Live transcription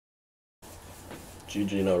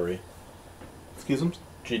GG no re. Excuse him?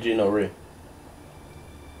 GG no re.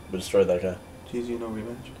 We destroyed that guy. GG no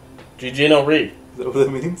rematch. GG no re. Is that what that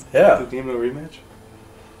means? Yeah. The game no rematch?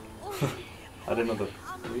 I didn't know the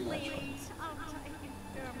rematch was.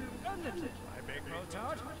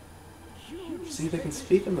 See, they can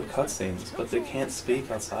speak in the cutscenes, but they can't speak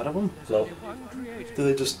outside of them? Nope. Do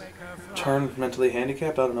they just turn mentally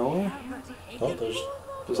handicapped out of nowhere? Oh, there's...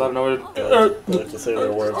 Just out of nowhere? They have to say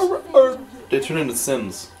their words. They turn into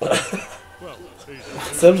Sims.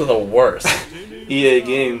 Sims are the worst. EA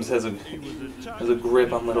Games has a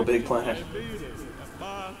grip on Little Big Planet.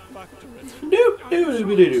 Doop doop doop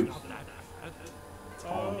doop doop. It's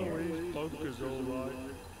all in here.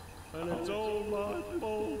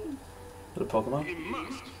 Is it a Pokemon?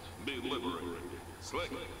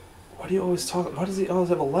 Why do you always talk? Why does he always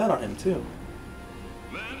have a light on him too?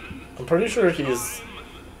 I'm pretty sure he's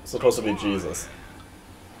supposed to be Jesus.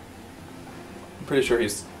 I'm pretty sure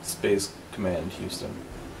he's Space Command Houston.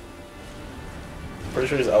 Pretty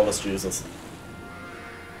sure he's Elvis Jesus.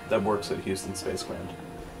 That works at Houston Space Command.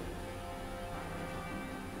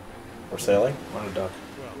 We're sailing? On a duck.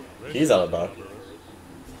 He's on a dock.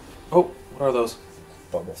 Oh, what are those?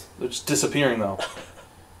 Bubbles. They're just disappearing though.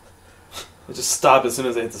 They just stop as soon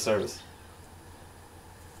as they hit the surface.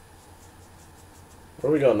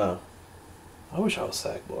 Where are we going now? I wish I was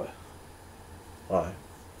Sackboy. Why?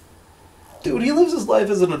 Dude, he lives his life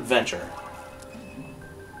as an adventure.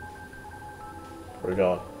 Where are we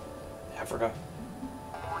going? Africa.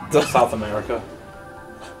 South America.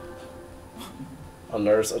 A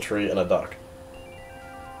nurse, a tree, and a duck.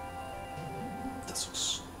 This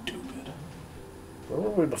looks stupid. Where were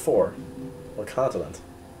we before? What continent?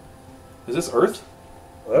 Is this Earth?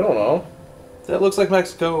 I don't know. That looks like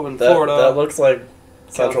Mexico and Florida. That looks like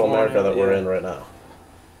Central California, America that we're yeah. in right now.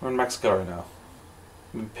 We're in Mexico right now.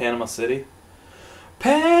 In Panama City.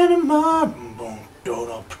 Panama.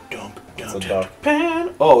 It's a duck.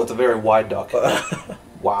 Oh, it's a very wide duck.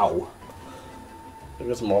 Wow.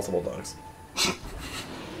 Maybe it's multiple ducks.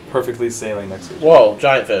 Perfectly sailing next to each other. Whoa,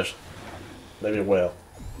 giant fish. Maybe a whale.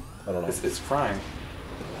 I don't know. It's crying.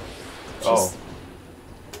 Just,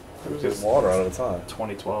 there's just water out of the time.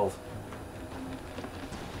 2012.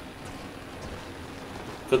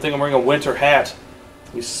 Good thing I'm wearing a winter hat.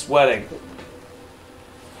 We're sweating.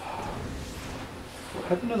 What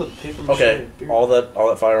happened to the paper mache? Okay, beard? all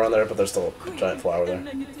that fire on there, but there's still a giant flower there.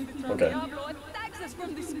 Okay.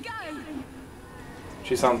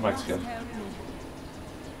 She sounds Mexican.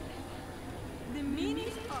 The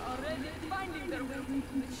meanies are already finding their way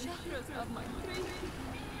into the chakras of my tree.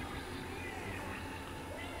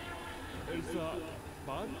 Is that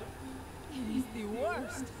bad? It is the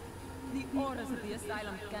worst. The auras of the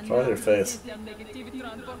asylum cannot Try your face. resist their negativity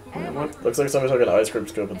transfer. What? Looks like somebody took an ice cream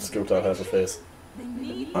scoop and scooped out half her face. They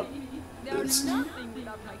need me. They are nothing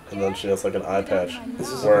without my And then she has like an eye patch This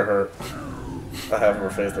is where her a half of her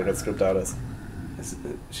face that gets scooped out is.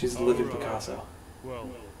 She's a living Picasso. Well,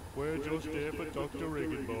 we're just here for Dr.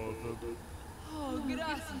 Riggenbotham. Oh,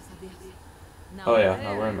 gracias a Dios. Now Oh, yeah, there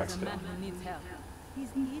no, we're in is a Mexico. man who needs help. He's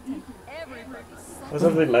eaten everybody. Why does it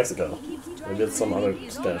have to be Mexico? Maybe it's some other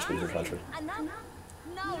Spanish-speaking country.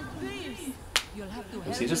 Now this. You'll have to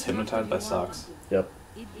Was he just hypnotized by socks? Yep.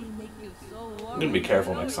 It will make you so I'm warm. gonna be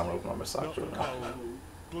careful next time I open up my socks. Not cold,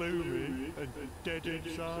 gloomy, and dead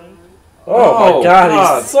inside. Oh my god,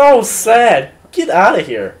 God. he's so sad! Get out of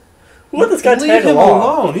here! Who let this guy Leave tag him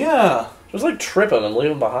along? alone, yeah. Just like trip him and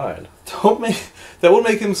leave him behind. Don't make that would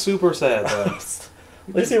make him super sad. Though.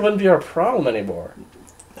 At least he wouldn't be our problem anymore.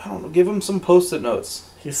 I don't know. Give him some post-it notes.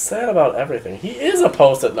 He's sad about everything. He is a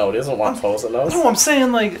post-it note. He doesn't want post-it notes. No, I'm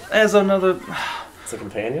saying like as another. It's a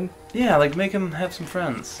companion? Yeah, like make him have some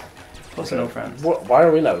friends. Post-it note friends. Why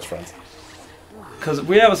are we not his friends? Because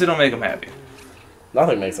we obviously don't make him happy.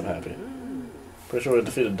 Nothing makes him happy. Pretty sure we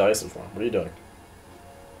defeated Dyson for him. What are you doing?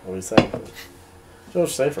 What are you saying? George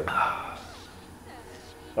Safer.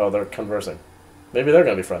 Oh, they're conversing. Maybe they're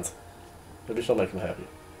gonna be friends. Maybe she'll make him happy.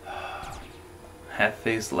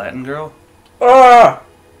 Half-faced Latin girl. Ah!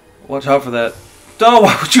 Watch out for that. Oh,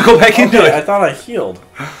 why would you go back into Okay, I it? thought I healed.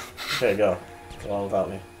 Okay, go. Go on without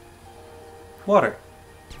me. Water.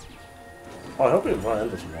 Oh, I hope we run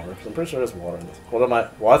into some water, because I'm pretty sure there's water in this. What am I?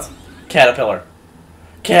 What? Caterpillar.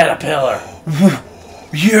 Caterpillar!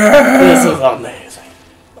 Yeah! This is amazing.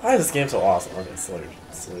 Why is this game so awesome? Okay, slow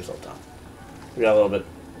yourself down. We got a little bit...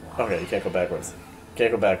 Okay, you can't go backwards.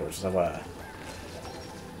 Can't go backwards, just FYI.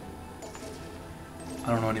 I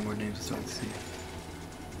don't know any more names, so let's see.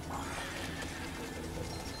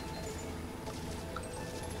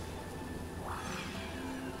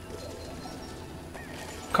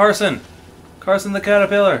 Carson! Carson the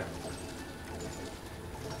caterpillar.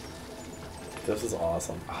 This is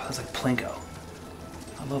awesome. Oh, that's like Plinko.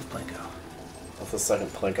 I love Plinko. That's the second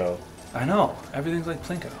Plinko. I know. Everything's like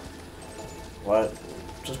Plinko. What?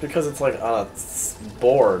 Just because it's like on a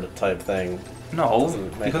board type thing. No,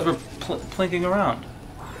 doesn't make because it- we're plinking around.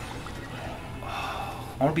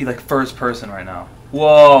 I want to be like first person right now.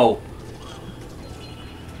 Whoa!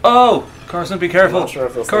 Oh! Carson, be I'm careful. not sure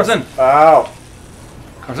if this Carson! thing's- Ow!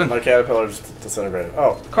 Carson! My caterpillar just disintegrated.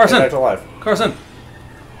 Oh, Carson! came back to life. Carson!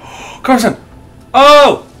 Carson!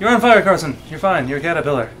 Oh! You're on fire, Carson. You're fine. You're a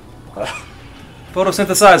caterpillar.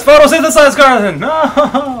 Photosynthesize! Photosynthesize, Carson!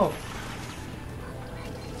 No!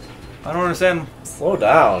 I don't understand. Slow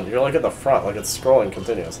down. You're like at the front, like it's scrolling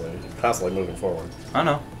continuously. You're constantly moving forward. I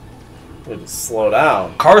know. You need to slow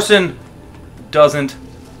down. Carson doesn't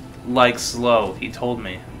like slow. He told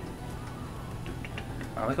me.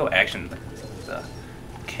 I like how action the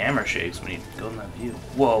camera shakes when you go in that view.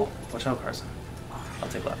 Whoa! Watch out, Carson. I'll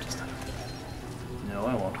take left this time. No,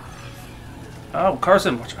 I won't. Oh,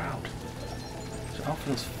 Carson, watch out! Watch out for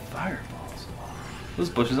those fireballs. Those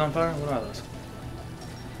bushes on fire? What are those?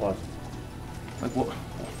 What? Like what?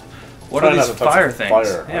 What Try are not these to touch fire the things?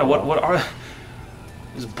 fire. I Yeah. don't What? know. What are?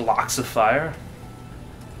 These blocks of fire?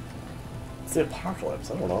 It's the apocalypse.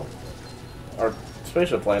 I don't know. Our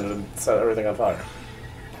spaceship landed and set everything on fire.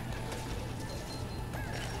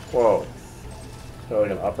 Whoa. They're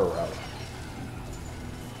like an upper route.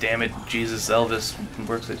 Damn it, Jesus Elvis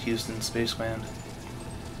works at Houston Space Command.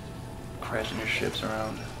 Crashing your ships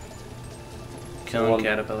around. Killing Someone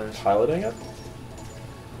caterpillars. Piloting it?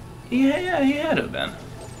 Yeah, he had to have been.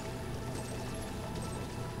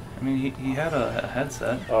 I mean, he had a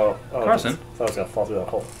headset. Oh, Carson. I thought I was gonna fall through that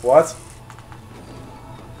hole. What?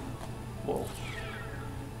 Whoa.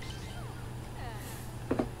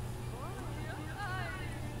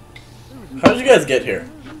 How did you guys get here?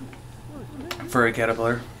 Furry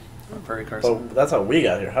caterpillar. Furry Carson. Oh, that's how we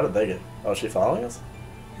got here. How did they get? Oh, is she following us?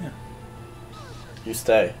 Yeah. You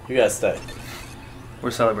stay. You guys stay.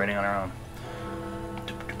 We're celebrating on our own.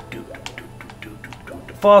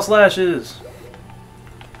 False lashes!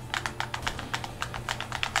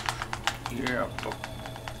 Yeah.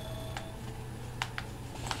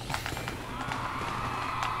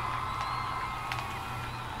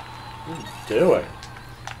 What are you doing?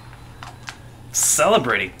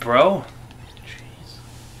 Celebrating, bro. Jeez.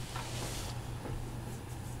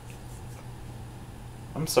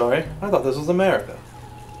 I'm sorry. I thought this was America.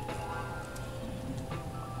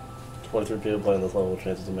 23 people playing this level, which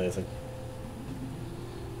means it's amazing.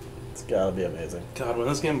 It's gotta be amazing. God, when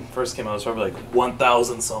this game first came out, it was probably like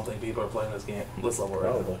 1,000 something people are playing this game. This level right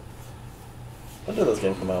now. Probably. When did this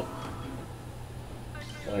game come out?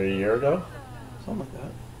 Like a year ago? Something like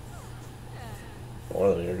that. More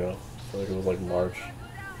than a year ago. I feel like it was like March.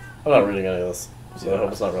 I'm not reading any of this, so I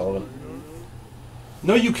hope it's not relevant.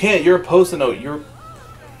 No, you can't. You're a post-it note. You're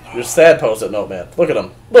You're sad post-it note, man. Look at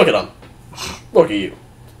him. Look at him. Look at you.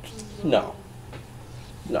 No.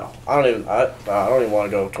 No. I don't even want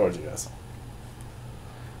to go towards you guys.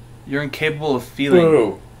 you're incapable of feeling.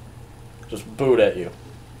 Boo. Just booed at you.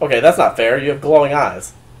 Okay, that's not fair. You have glowing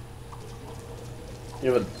eyes.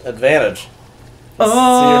 You have an advantage. Just see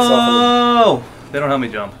yourself Oh! They don't help me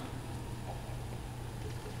jump.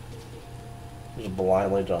 in just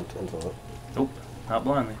blindly jumped into it. Nope, not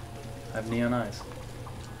blindly. I have neon eyes.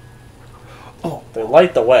 Oh, They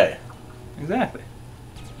light the way. exactly.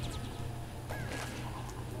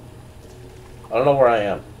 I don't know where I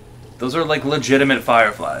am. Those are like legitimate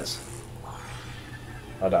fireflies.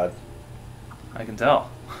 I died. I can tell.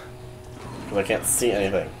 Because I can't see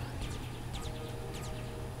anything.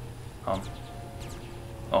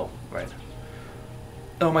 Oh, right.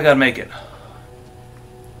 Oh my god, make it.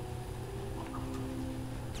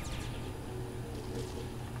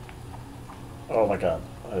 Oh my god.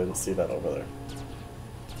 I didn't see that over there.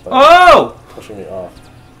 That was Oh! pushing me off.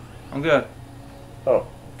 I'm good. Oh,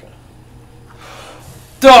 okay.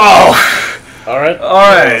 Oh! Alright.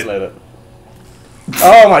 Alright. Almost made it.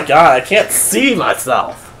 Oh my god, I can't see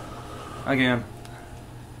myself! Again.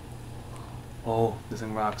 Oh, this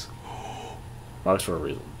thing rocks. Rocks for a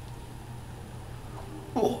reason.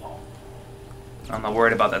 Oh. I'm not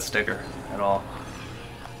worried about that sticker at all.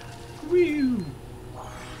 Whew.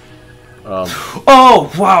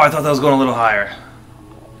 Oh, wow, I thought that was going a little higher.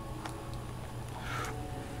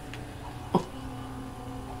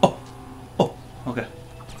 Oh, okay.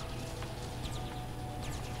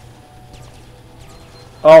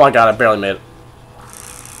 Oh my god, I barely made it.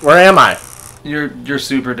 Where am I? You're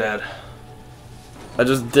super dead. I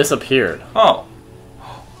just disappeared. Oh.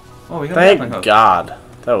 Oh, we got a grappling Thank hook. god.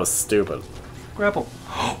 That was stupid. Grapple.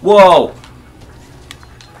 Whoa!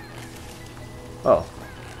 Oh.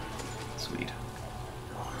 Sweet.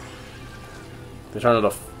 They turn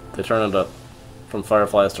into from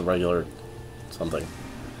fireflies to regular something.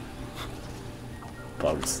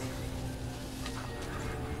 Bugs.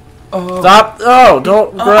 Oh. Stop! Oh,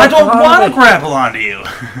 don't grab I don't onto want to me. grapple onto you!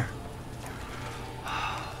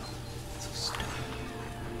 So stupid.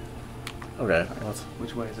 Okay, what?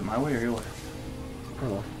 Which way? Is it my way or your way? I don't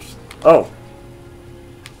know. Oh!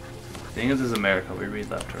 Seeing as this is America, we read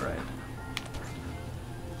left to right.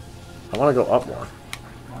 I want to go up more.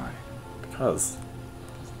 Why? Because.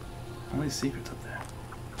 Only secrets up there.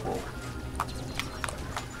 Whoa.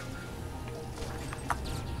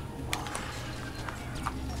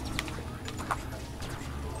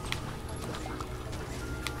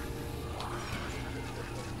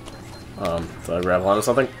 Did I grab onto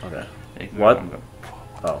something? Okay. Ignore What? them.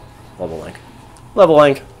 Oh, level link. Level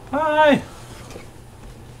link! Hi!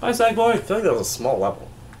 Hi, Sackboy! I feel like that was a small level.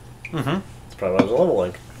 Mm-hmm. That's probably why there's a level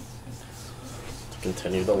link. To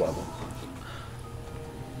continue the level.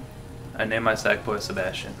 I named my Sackboy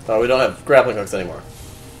Sebastian. Oh, we don't have grappling hooks anymore.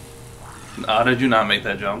 How did you not make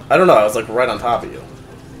that jump? I don't know, I was like right on top of you.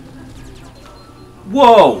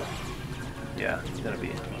 Whoa! Yeah, you gotta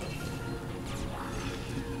be.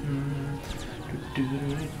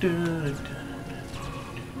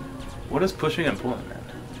 What is pushing and pulling, man?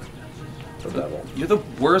 The devil. You're the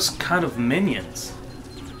worst kind of minions.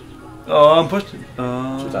 Oh, I'm pushed. 2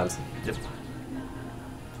 times. Yep.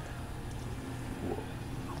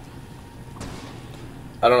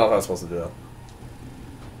 I don't know if I was supposed to do that.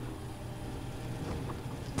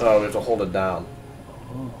 Oh, we have to hold it down.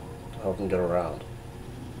 To help him get around.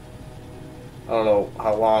 I don't know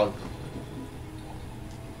how long.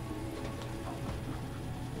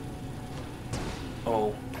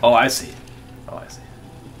 Oh. Oh, I see. Oh, I see.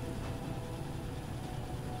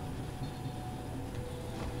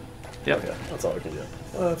 Yep. Okay, that's all we can do.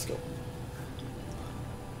 Oh, that's good.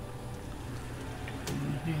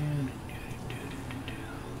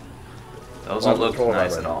 Those don't look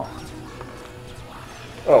nice at all.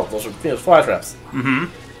 Oh, those are Venus flytraps. Mm-hmm.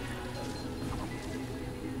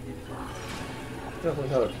 Definitely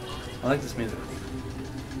hook. I like this music.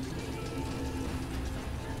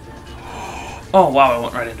 Oh, wow, I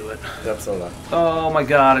went right into it. Yep, so did I. Oh my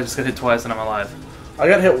god, I just got hit twice and I'm alive. I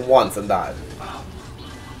got hit once and died.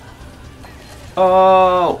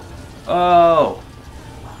 Oh! Oh!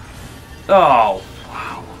 Oh!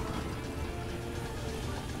 Wow.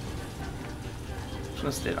 I'm just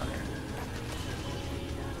gonna stay down here.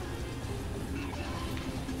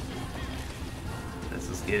 This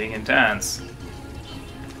is getting intense.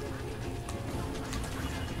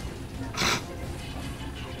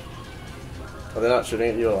 Are they not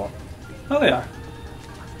shooting at you at all? Oh, they are.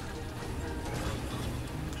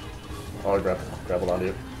 Oh, I grappled onto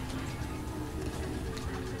you.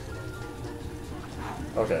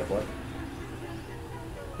 Okay, what?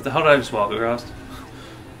 What the hell did I just walk across?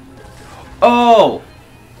 Oh!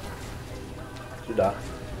 Did you die?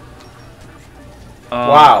 Um,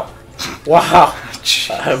 Wow! Wow! Jeez.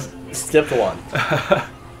 I've skipped one.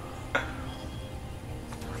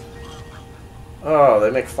 Oh, they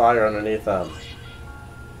make fire underneath them.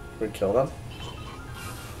 We kill them?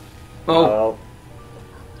 Oh.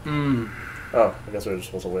 Hmm. Oh, I guess we were just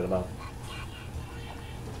supposed to wait them out.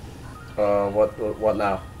 What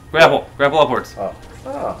now? Grapple. Grapple upwards. Oh.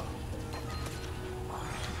 Oh.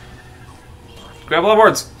 Grapple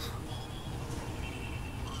upwards.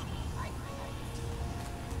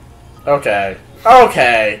 Okay.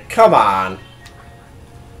 Okay, come on.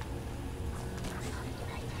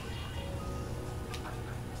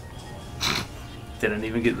 Didn't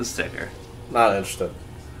even get the sticker. Not interested.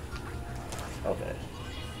 Okay.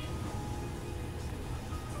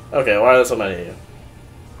 Okay, why are there so many of you?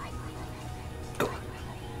 Go.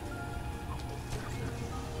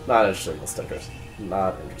 Not interested in the stickers.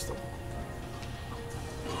 Not interested.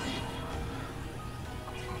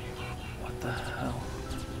 What the hell?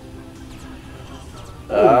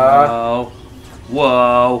 Uh, Whoa.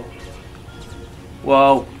 Whoa.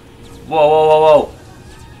 Whoa. Whoa, whoa, whoa, whoa.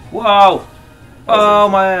 Whoa. Oh,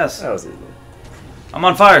 my ass. that was easy. I'm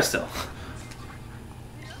on fire still.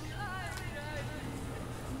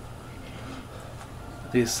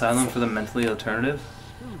 The asylum for the mentally alternative?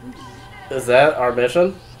 Is that our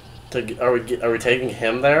mission? Are we taking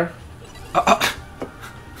him there?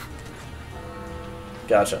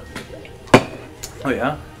 Gotcha. Oh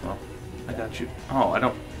yeah? Well, I got you. Oh, I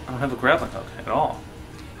don't have a grappling hook at all.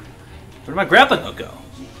 Where did my grappling hook go?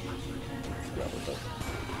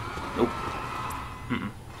 Nope. Mm-mm.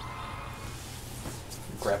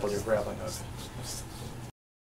 grapple your grappling hook.